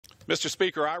Mr.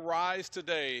 Speaker, I rise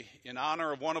today in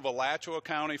honor of one of Alachua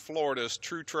County, Florida's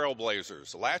true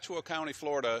trailblazers. Alachua County,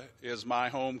 Florida is my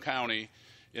home county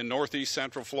in northeast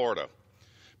central Florida.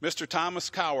 Mr. Thomas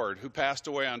Coward, who passed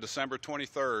away on December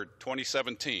 23,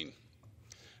 2017.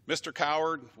 Mr.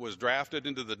 Coward was drafted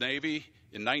into the Navy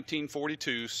in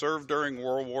 1942, served during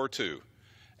World War II.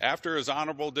 After his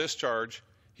honorable discharge,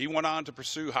 he went on to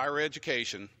pursue higher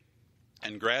education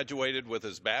and graduated with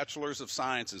his Bachelor's of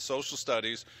Science in Social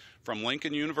Studies from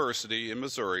Lincoln University in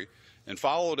Missouri, and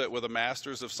followed it with a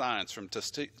Master's of Science from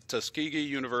Tuskegee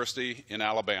University in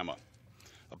Alabama.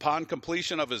 Upon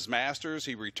completion of his master's,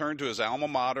 he returned to his alma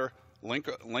mater,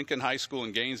 Lincoln High School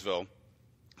in Gainesville,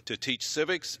 to teach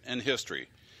civics and history.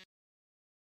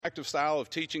 An active style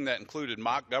of teaching that included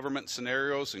mock government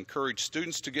scenarios encouraged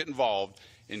students to get involved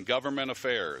in government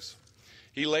affairs.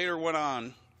 He later went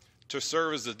on to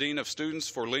serve as the Dean of Students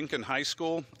for Lincoln High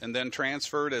School, and then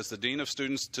transferred as the Dean of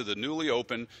Students to the newly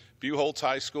opened Buchholz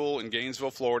High School in Gainesville,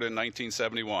 Florida in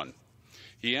 1971.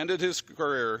 He ended his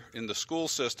career in the school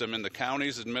system in the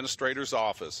county's administrator's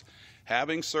office,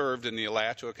 having served in the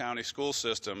Alachua County school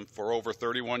system for over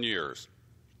 31 years.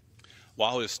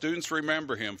 While his students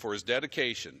remember him for his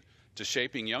dedication to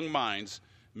shaping young minds,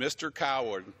 Mr.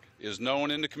 Coward is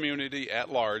known in the community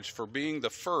at large for being the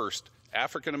first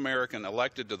African American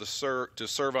elected to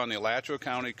serve on the Alachua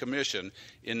County Commission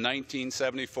in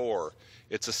 1974.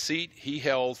 It's a seat he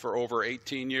held for over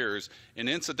 18 years, and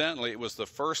incidentally, it was the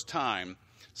first time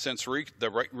since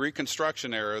the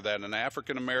Reconstruction era that an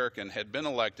African American had been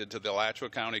elected to the Alachua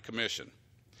County Commission.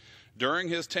 During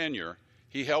his tenure,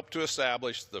 he helped to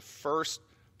establish the first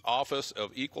Office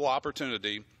of Equal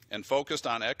Opportunity and focused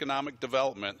on economic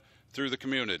development through the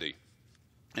community,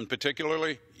 and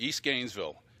particularly East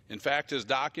Gainesville. In fact, his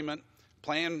document,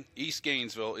 Plan East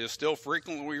Gainesville, is still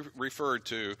frequently referred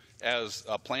to as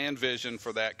a planned vision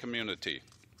for that community.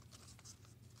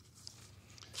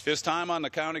 His time on the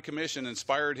County Commission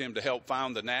inspired him to help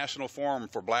found the National Forum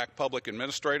for Black Public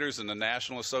Administrators and the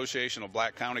National Association of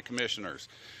Black County Commissioners.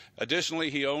 Additionally,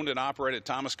 he owned and operated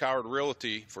Thomas Coward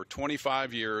Realty for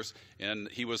 25 years, and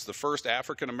he was the first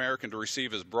African American to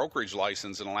receive his brokerage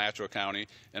license in Alachua County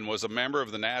and was a member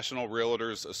of the National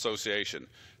Realtors Association.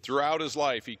 Throughout his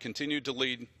life, he continued to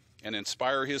lead and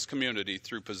inspire his community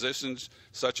through positions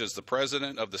such as the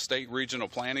president of the State Regional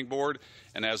Planning Board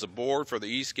and as a board for the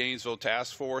East Gainesville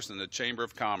Task Force and the Chamber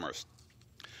of Commerce.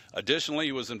 Additionally,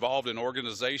 he was involved in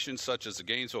organizations such as the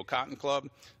Gainesville Cotton Club,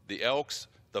 the Elks,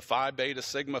 the Phi Beta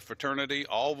Sigma fraternity,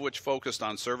 all of which focused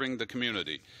on serving the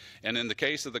community. And in the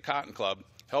case of the Cotton Club,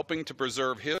 helping to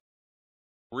preserve his,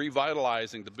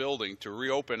 revitalizing the building to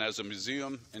reopen as a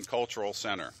museum and cultural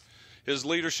center. His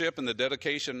leadership and the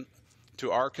dedication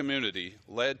to our community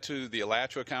led to the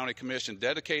Alachua County Commission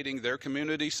dedicating their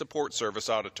Community Support Service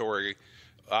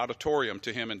auditorium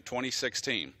to him in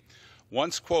 2016.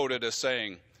 Once quoted as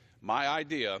saying, "My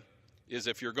idea is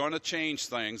if you're going to change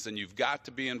things, then you've got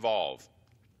to be involved."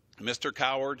 Mr.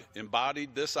 Coward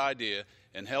embodied this idea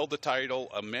and held the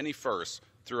title of many firsts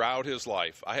throughout his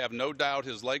life. I have no doubt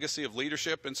his legacy of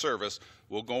leadership and service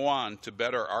will go on to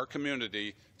better our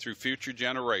community through future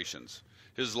generations.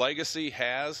 His legacy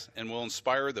has and will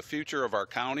inspire the future of our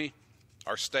county,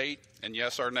 our state, and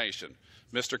yes, our nation.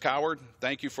 Mr. Coward,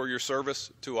 thank you for your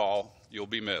service to all. You'll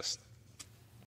be missed.